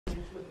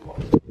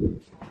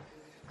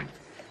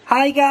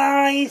Hi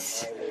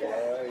guys!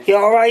 You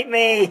alright,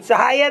 mate?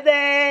 Hiya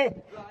there!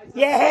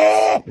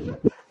 Yeah!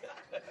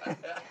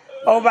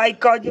 Oh my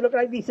god, you look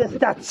like Lisa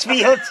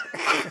Stansfield!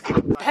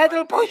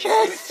 Pedal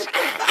pushers!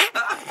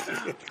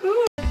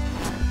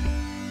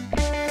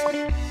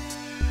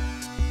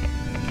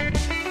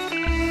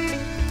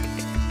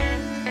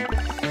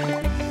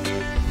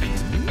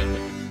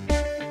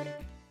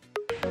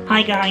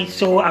 Hi guys,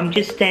 so I'm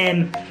just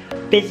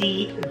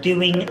busy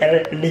doing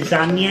a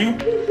lasagna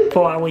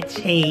for our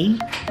tea.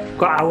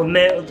 Got our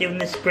myrtle doing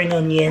the spring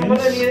onions.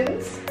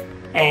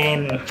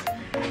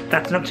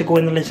 That's not to go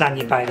in the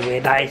lasagna, by the way.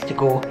 That is to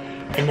go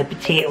in the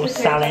potato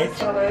salad.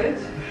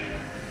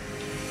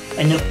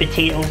 Enough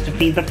potatoes to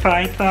feed the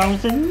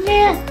 5,000.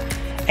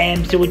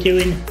 Yeah. So we're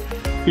doing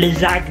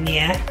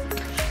lasagna.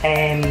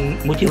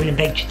 We're doing a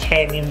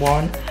vegetarian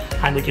one,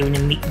 and we're doing a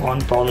meat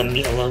one for all the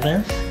meat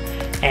lovers.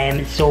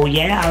 So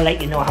yeah, I'll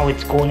let you know how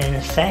it's going in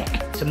a sec.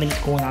 Something's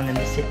going on in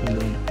the sitting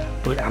room,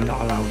 but I'm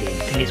not allowed in.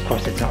 Fingers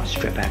crossed it's not a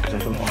stripper, because I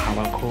don't know how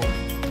I'll go.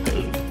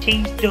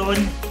 Tea's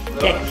done.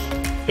 Yes.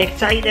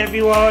 Excited,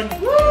 everyone?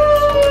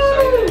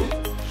 Woo!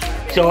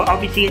 So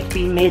obviously it's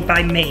been made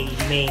by me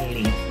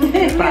mainly,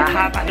 but I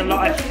have had a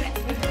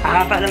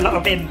lot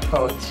of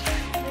input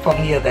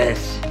from the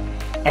others.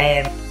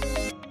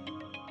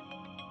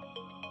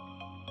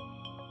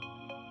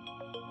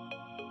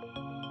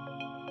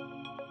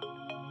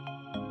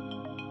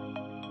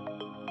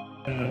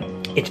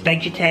 It's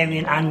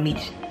vegetarian and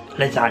meat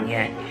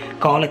lasagna,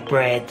 garlic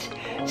bread,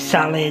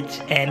 salad,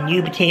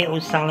 new potato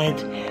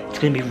salad. It's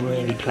going to be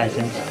really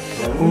pleasant.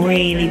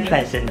 Really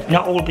pleasant.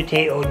 Not old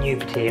potato, new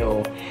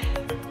potato.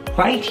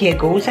 Right, here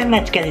goes, and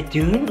let's get it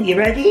done. You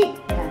ready?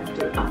 Yeah,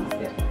 do it.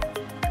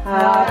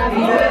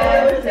 Happy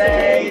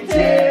birthday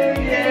to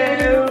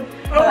you.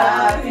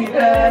 Happy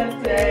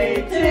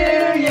birthday to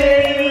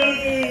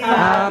you.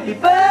 Happy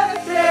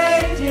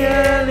birthday,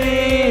 dear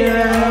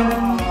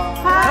Liam.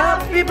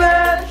 Happy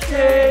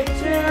birthday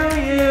to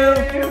you.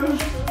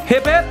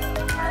 Hip hip.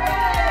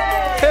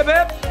 Hip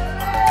hip.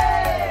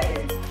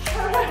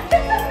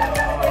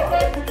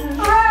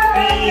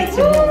 Hey, it's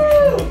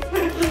emotional.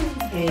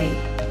 Hey.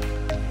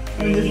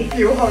 There's a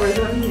few horrors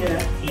on here.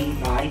 Oh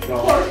my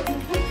god.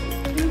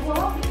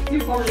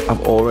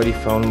 I've already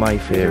found my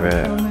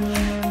favourite.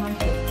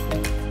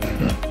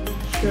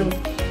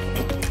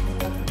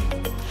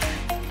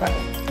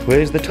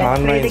 Where's the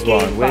tan lines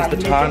one? Where's the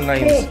tan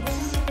lines?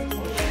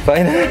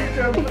 Fine.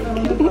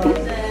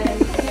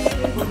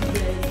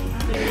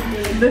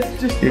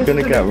 You're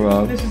gonna get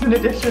wrong. This is an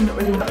addition that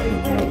we're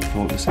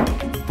Focusing.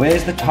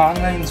 Where's the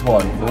tan lines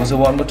one? There was the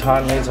one with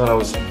tan lines on I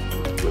was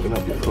looking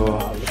at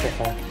before.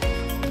 Yeah.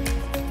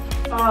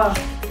 Oh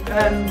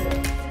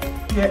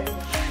no.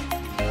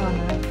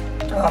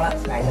 Oh,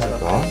 that's nice.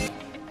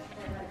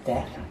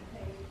 There.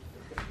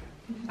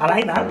 I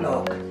like that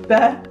look.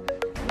 There.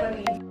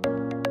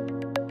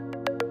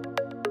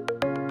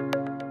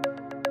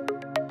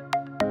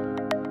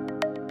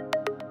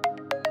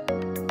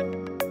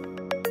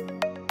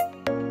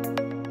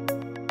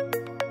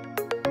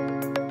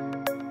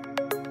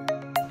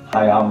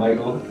 Hi, I'm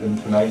Michael, and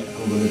tonight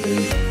I'm going to do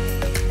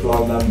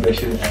Blonde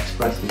Ambition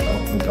Express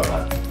Yourself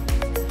Madonna.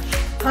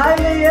 Hi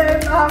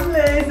Liam, I'm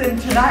Liz,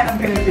 and tonight I'm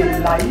going to be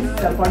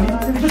Liza Bonnie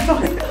to the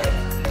toilet.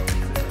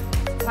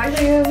 Hi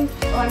Liam,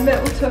 I'm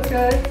Myrtle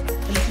Tucker,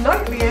 and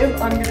tonight Liam,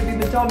 I'm going to be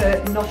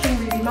Madonna, Nothing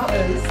Really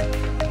Matters.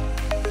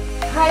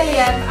 Hi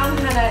Liam, I'm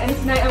Hannah, and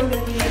tonight I'm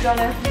going to be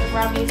Madonna from the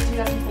Grammys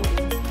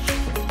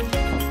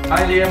 2014.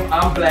 Hi Liam,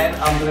 I'm Glenn,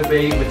 I'm going to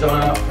be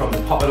Madonna from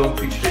the Pop It Up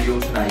Preach video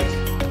tonight.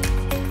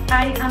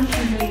 Hi, I'm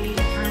Kimberly,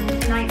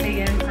 and tonight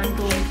Liam, I'm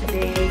going to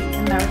be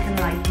American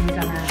Life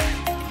Madonna.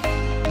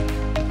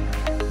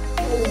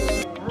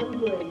 I'm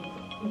Grace,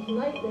 and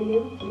tonight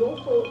Liam, your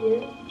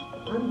 40th,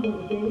 I'm going to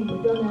be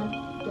Madonna,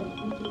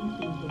 Desperate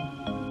Susan.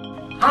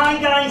 Hi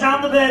guys,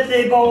 I'm the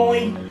birthday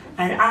boy,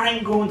 and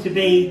I'm going to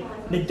be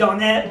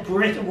Madonna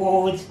Brit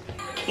Awards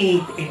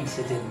Kid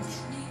Incident.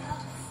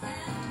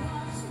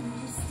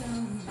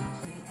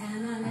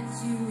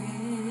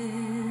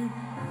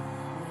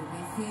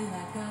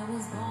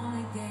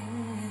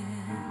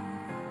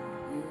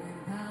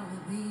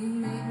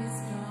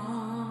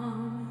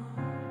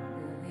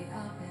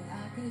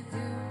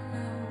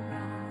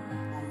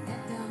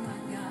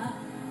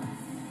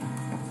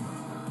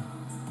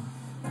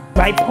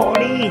 Right,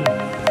 Pauline.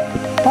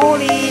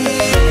 Pauline.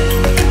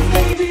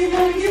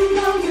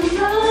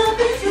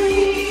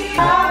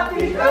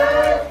 Happy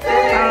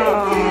birthday,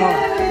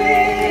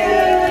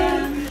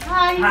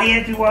 Hi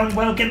everyone,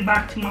 welcome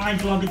back to my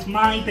vlog. It's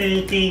my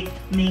birthday.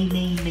 Me.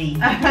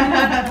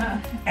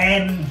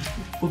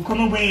 We've come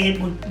away,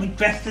 we're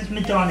dressed as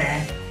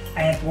Madonna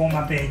for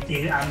my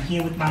birthday. I'm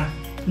here with my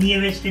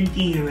nearest and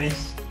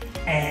dearest,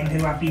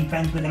 who I've been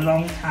friends with a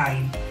long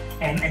time,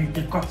 and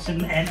they've got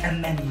some a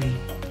memory.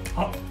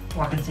 Oh,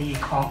 well, I can say you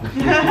can't.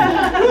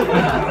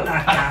 Not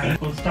that guy.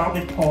 We'll start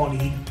with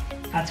Pauline.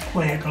 That's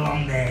Quirk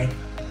along there.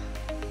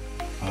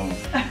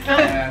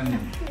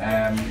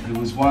 There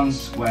was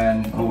once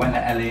when we went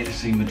to LA to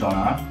see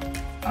Madonna,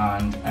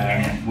 and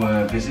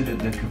we visited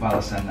the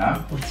Kabbalah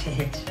Centre.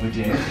 We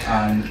did,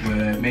 and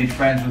we made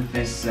friends with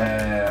this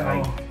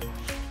like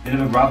bit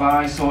of a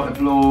rabbi sort of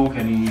bloke,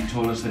 and he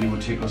told us that he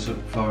would take us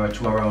for a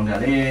tour around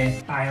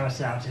LA. By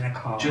ourselves in a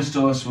car. Just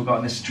us, we got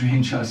in a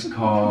stranger's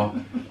car.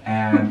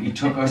 He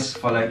took us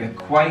for like a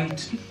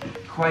quite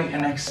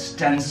an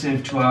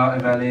extensive tour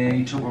of LA.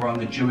 He took around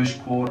the Jewish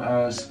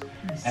quarters,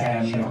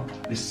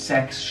 the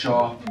sex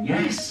shop.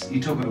 Yes,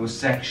 he took her to a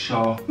sex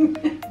shop.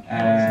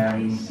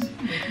 And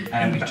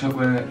we took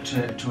her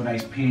to a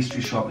nice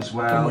pastry shop as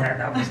well. Oh, yeah,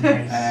 that was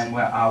nice.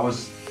 Where I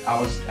was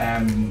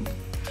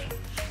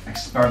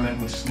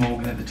experimenting with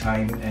smoking at the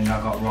time, and I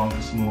got wrong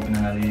for smoking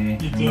in LA.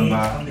 You did,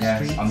 on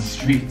the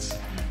streets.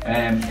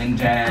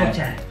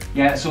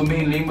 Yeah, so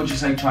me and Liam were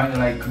just like trying to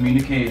like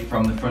communicate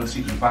from the front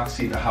seat to the back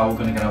seat of how we're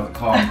going to get out of the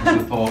car, because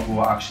we thought we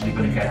were actually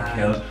going to get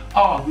killed.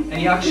 Oh, and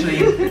he actually,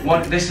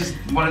 this is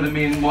one of the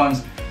main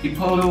ones, he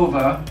pulled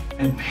over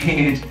and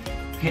paid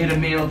a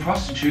male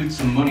prostitute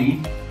some money.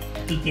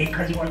 He did,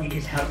 because he wanted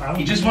his help out.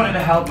 He just wanted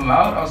to help him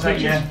out. I was like,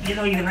 yeah. You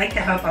know, you like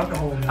to help out the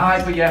homeless.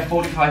 Aye, but yeah,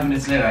 45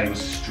 minutes later, he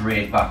was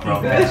straight back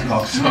round there.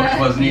 Cocksuck,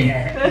 wasn't he?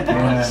 Yeah.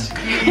 Cheers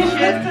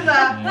to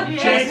that.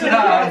 Cheers to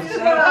that.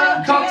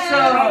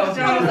 Cocksuck.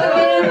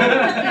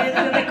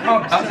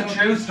 That's a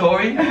true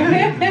story.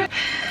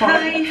 Follow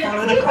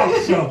the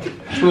cocksuck.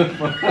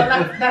 Well,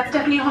 that's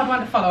definitely a hard one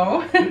to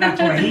follow. That's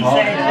what he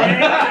said.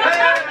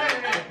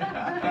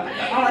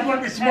 Oh, I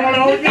want to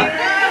swallow it.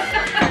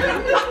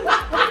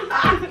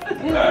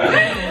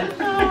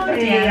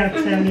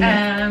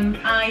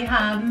 I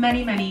have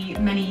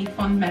many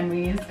fond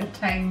memories of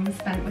time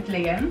spent with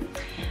Liam.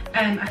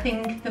 I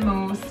think the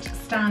most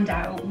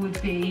standout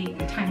would be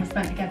time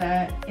spent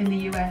together in the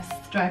US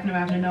driving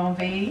around in an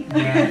RV.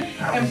 Yeah,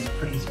 that was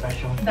pretty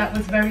special. That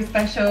was very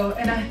special,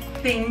 and I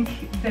think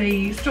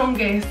the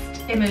strongest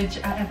image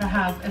I ever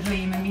have of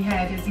Liam in my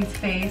head is his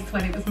face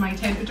when it was my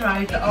turn to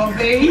drive the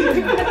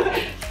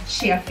RV.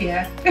 Sheer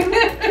fear.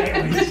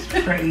 It was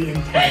pretty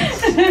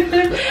intense.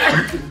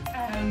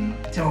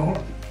 So,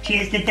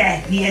 cheers to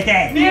death, near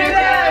death. Near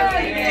death!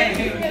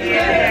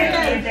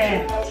 Near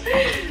death.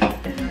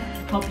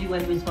 Probably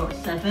when he was about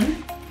 7.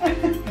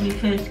 When he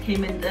first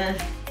came into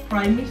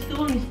primary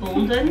school in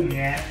Spalding.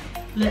 Yeah.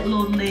 Little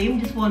old Liam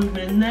just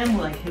wandering in there, and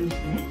we're like, who's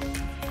this?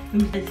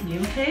 Who's this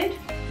new kid?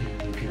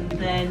 And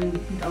then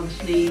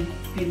obviously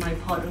been my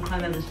partner in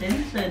crime ever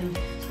since, and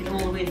been all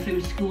the way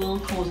through school,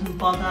 causing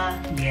bother,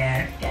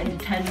 getting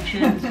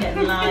detentions,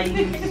 getting lies.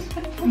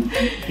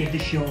 Did the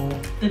show.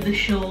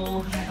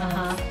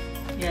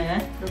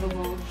 Yeah.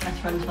 That's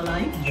friends for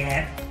life.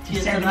 Yeah.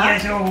 Cheers 7 to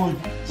that. years old.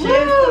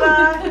 Cheers to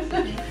that.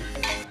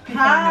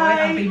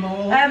 Hi.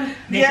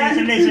 This is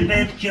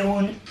Elizabeth,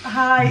 Joan.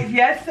 Hi.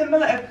 Yeah,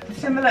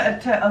 similar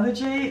to other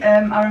G.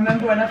 I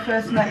remember when I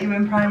first met you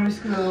in primary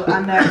school,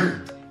 and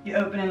your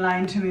opening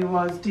line to me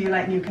was, "Do you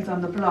like New Kids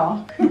on the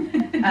Block?"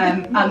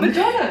 And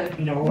Madonna?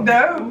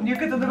 No, New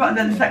Kids on the Block. And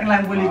then the second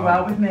line, "Will you go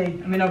out with me?"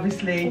 I mean,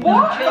 obviously,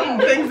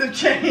 things have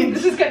changed.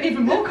 This is getting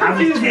even more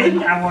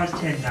confusing. I was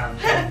turned down.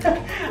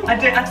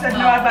 I said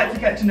no. I'd like to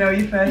get to know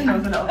you first. I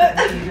was a little bit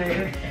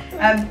intimidated.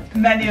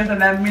 Many other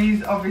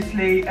memories,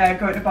 obviously,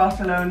 going to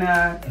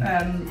Barcelona,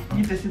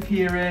 you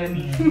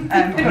disappearing, going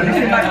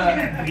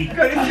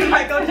to see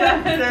Michael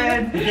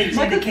Jackson. We did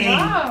see the King.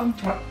 Wow.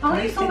 Oh,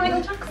 you saw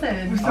Michael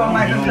Jackson? We saw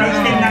Michael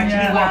Jackson. Didn't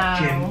actually watch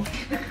him.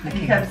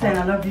 He kept saying,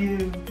 "I love you."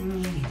 He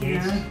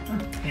did.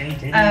 Yeah, he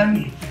did. He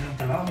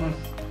loved a lot of us.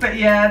 But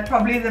yeah,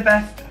 probably the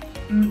best,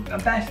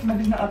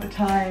 maybe not at the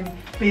time,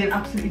 being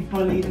absolutely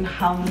bullied and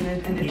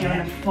hounded into doing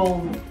a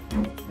full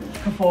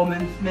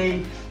performance.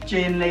 Me,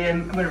 Jay and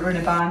Liam were in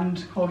a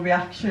band called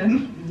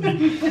Reaction.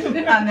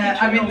 And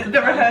I mean,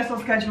 the rehearsal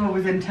schedule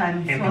was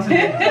intense, wasn't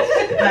it?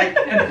 Like,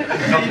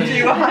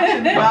 you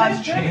had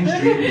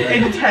to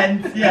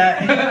intense,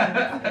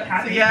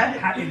 yeah. So yeah.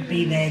 Had to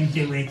be there and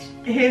do it.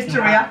 Here's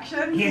to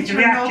Reaction. Here's to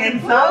Reaction.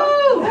 Here's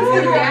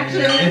to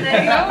Reaction.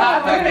 There you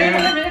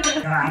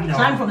go.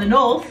 I'm from the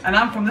north. And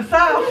I'm from the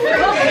south.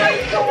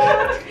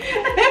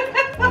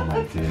 Oh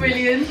my dear.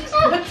 Brilliant.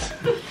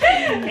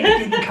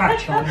 It didn't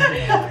catch on.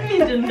 He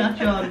didn't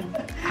catch on.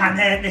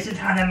 Hannah, this is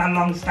Hannah, my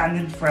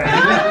long-standing friend.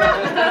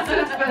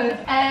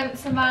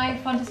 So my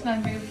fondest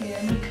memory of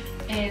him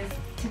is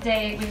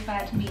today we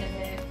fed Mina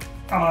the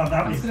Oh, that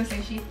I was was going to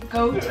say sheep.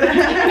 Goat.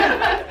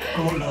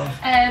 Goat love.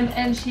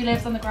 And she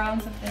lives on the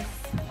grounds of this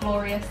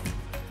glorious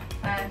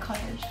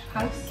cottage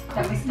house.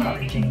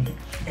 Devastating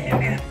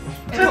area.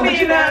 It's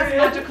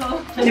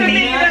magical.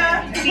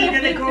 Tamina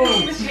the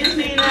goat.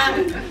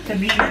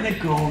 Tamina the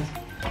goat.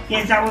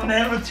 Here's our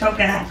little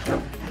tugger.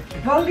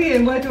 Well,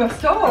 Liam, where do I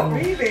start,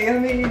 really? I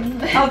mean,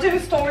 I'll do a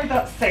story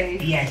that's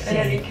safe, yes, in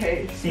any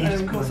case.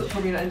 Safe's Because good. it'll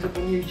probably end up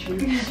on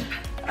YouTube.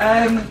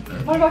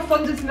 One of my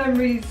fondest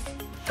memories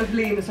of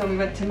Liam is when we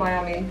went to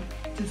Miami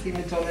to see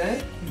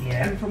Madonna.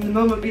 Yeah. And from the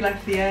moment we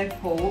left the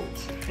airport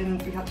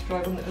and we had to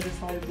drive on the other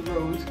side of the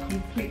road,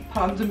 complete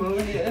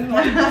pandemonium,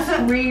 like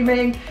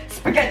screaming,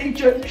 Spaghetti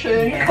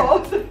Junction,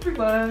 cars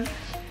everywhere.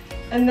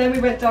 And then we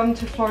went down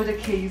to Florida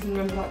Keys, and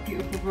remember that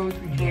beautiful road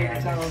we drove Yeah,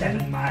 down? the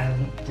 7-mile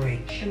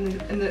bridge. And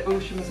the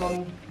ocean was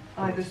on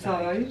either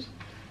side.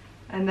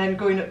 And then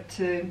going up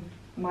to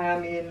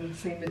Miami and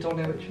seeing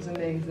Madonna, which was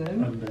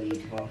amazing.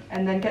 Unbelievable.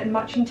 And then getting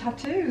matching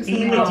tattoos. Yeah,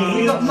 we we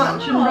did. got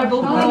matching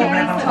Rebel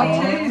yes,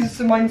 tattoos.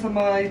 So mine's on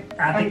my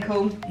I think-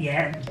 ankle.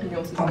 Yeah, And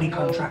yours is probably on your-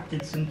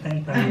 contracted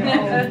something. But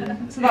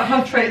So that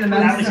whole trait,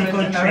 That was a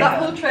good trait. That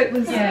whole trait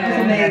was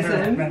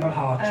amazing. Rebel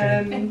heart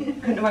trait.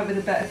 Couldn't have went with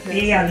a better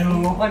person. Yeah, I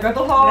know. My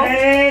rebel heart.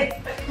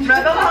 Hey!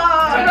 Rebel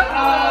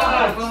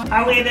heart!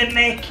 How are you then,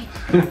 Mick?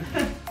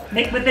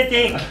 Mick with the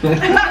dick.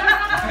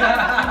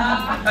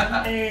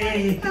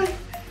 Hey.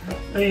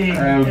 Hey.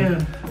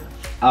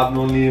 I've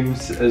known Liam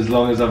as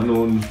long as I've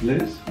known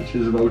Liz, which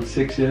is about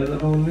 6 years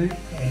I've known Lee.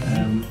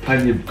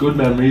 Plenty of good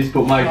memories,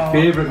 but my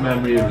favourite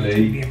memory of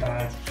Lee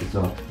is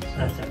not.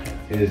 That's okay.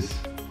 Is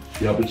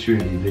the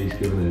opportunity Lee's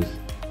given us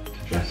to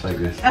dress like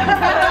this.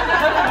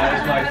 That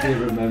is my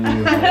favourite memory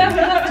of Lee.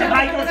 To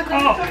Michael's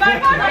cock.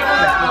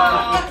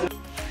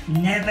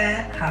 Never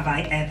have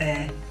I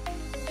ever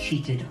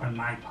cheated on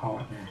my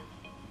partner.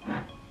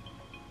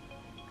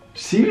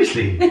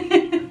 Seriously?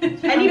 Any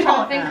Think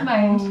partner?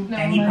 mine. No,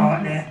 Any mine.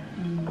 partner.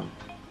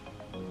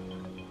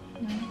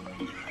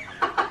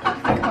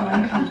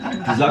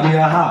 Does that mean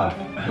I have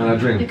when I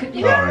drink? You could-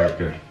 Oh, right,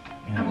 okay.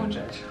 I won't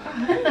judge.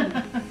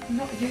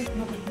 Not you,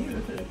 not with you,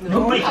 is it?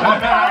 No, it's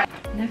not.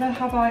 Never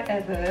have I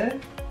ever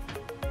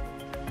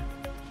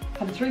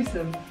had a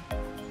threesome.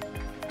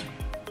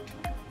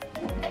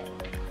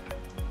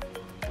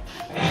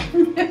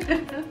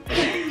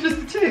 Just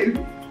the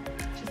two?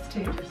 Just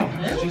two.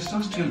 It's just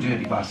those two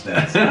dirty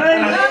bastards.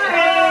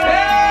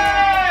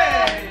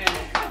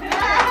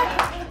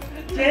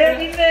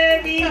 Dirty,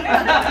 dirty.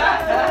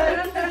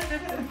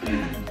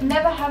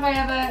 Never have I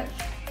ever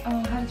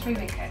had a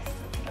 3-week kiss.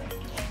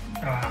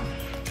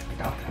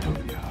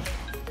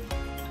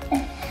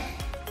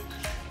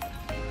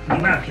 You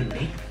welcome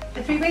me. A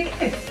 3-week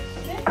kiss?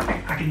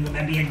 I can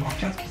remember you in Rock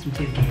Shots kissing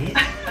 2 kids.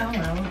 Oh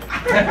well.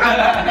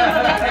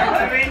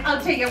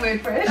 I'll take your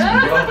word for it.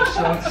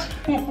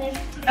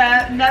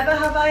 Never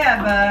have I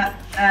ever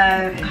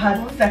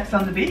had sex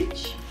on the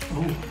beach.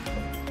 Oh,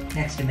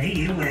 next to me,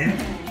 you were.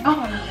 Oh,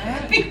 no.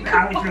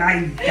 I was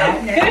lying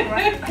down there. I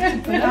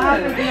haven't. No,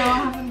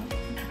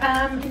 I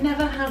haven't.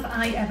 Never have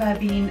I ever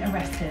been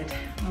arrested.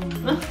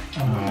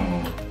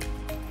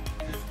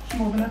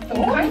 More than I You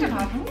thought. kind of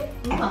haven't.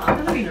 I've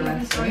never been The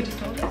arrested. story just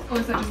told us. Or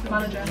is that just the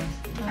manager?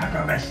 I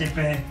got arrested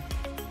for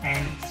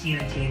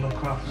stealing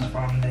tablecloths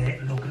from the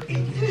local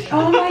Indian shop.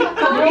 Oh my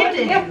god. You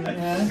did? I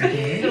The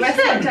did. rest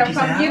of them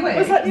from you.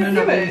 Was that you? No,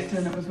 not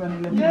Winston, it was when he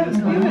lived in this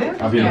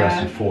one. I've been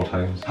arrested 4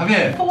 times. Have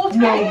you? 4 times.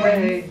 No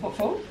way. What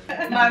for?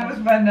 Mine was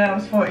when I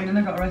was 14 and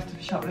I got arrested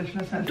for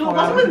shoplifting. I spent 4 It wasn't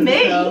hours with in the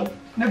me. cell.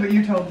 No, but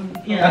you told them.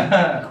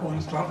 Yeah.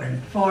 Corn's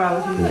dropping. 4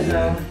 hours in the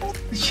cell.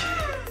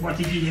 What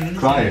did you do in the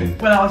Crying.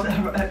 Well, I was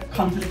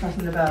constantly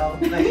pressing the bell,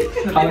 like,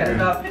 to get it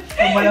up.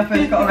 And when I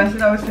first got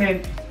arrested, I was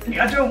saying,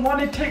 I don't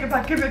want it, take it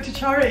back, give it to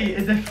charity,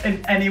 as if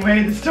in any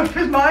way the stuff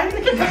is mine.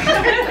 Thinking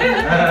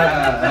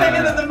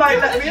that they might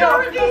let me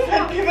off, give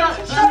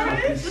it to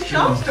charity. The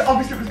shop.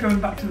 Obviously, it was going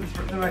back to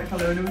the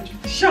rightful owner, which was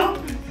the shop.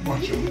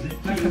 What show was it?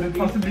 I could have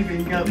possibly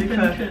been guilty for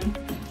tension.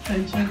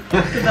 Because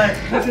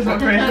this is what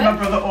Grace and my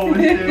brother always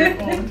do,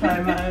 all the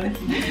time.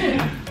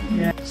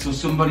 So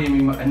somebody, a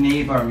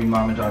neighbour in my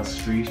mum and dad's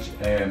street,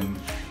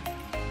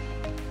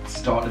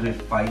 started a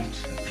fight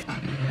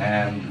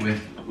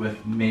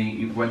with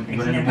me. When Never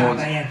running have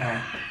towards, I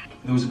ever.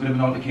 there was a bit of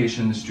an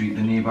altercation in the street.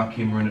 The neighbour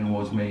came running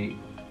towards me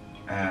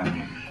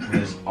with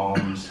his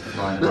arms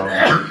flying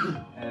around,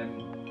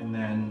 and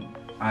then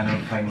I ended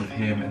up fighting with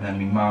him. And then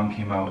my mum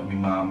came out, and my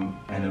mum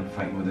ended up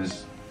fighting with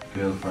his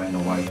girlfriend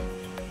or wife.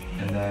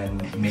 And then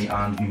me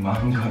and my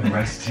mum got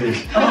arrested.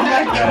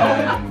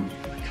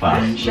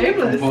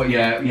 Shameless. But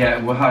yeah, we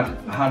had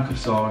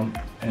handcuffs on,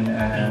 and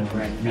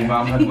my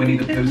mum had Winnie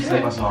the Pooh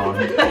slippers on,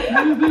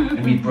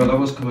 and my brother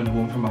was coming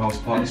home from a house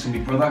party, so my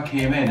brother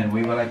came in, and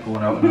we were like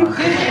going out and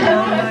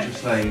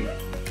just like,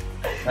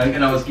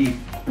 and I was,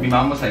 my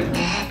mum was like,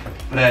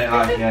 but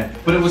yeah,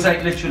 but it was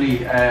like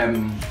literally,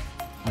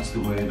 what's the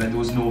word? Like there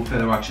was no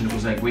further action. It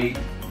was like it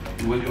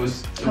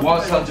was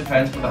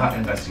self-defense, but they had to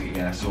investigate.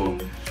 Yeah, so.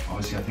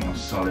 Obviously, I think I'm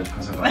solid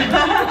because I got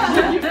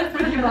arrested.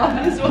 With your mum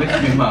as well. With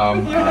my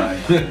mum.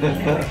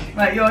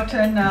 Right, your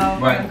turn now.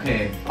 Right,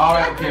 okay.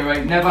 Alright, okay,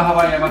 right. Never have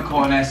I ever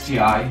caught an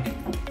STI.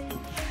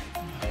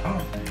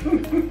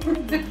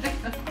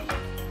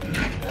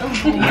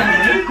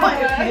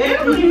 Quite a few.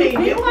 Only me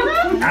and you,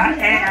 Hannah. I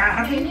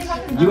haven't.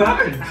 You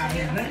haven't?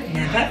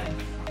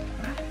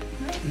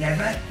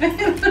 Never.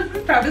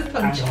 Proudest I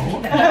punch. know.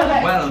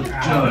 Well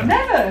done.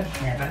 Never.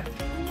 Never.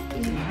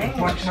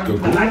 What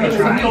Good like call. a On your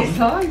trying?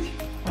 side.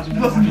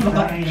 Wasn't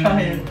like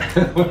trying.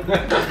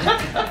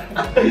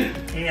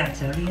 Yeah, I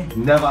tell you.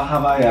 Never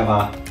have I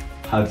ever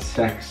had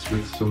sex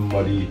with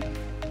somebody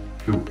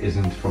who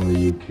isn't from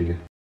the UK.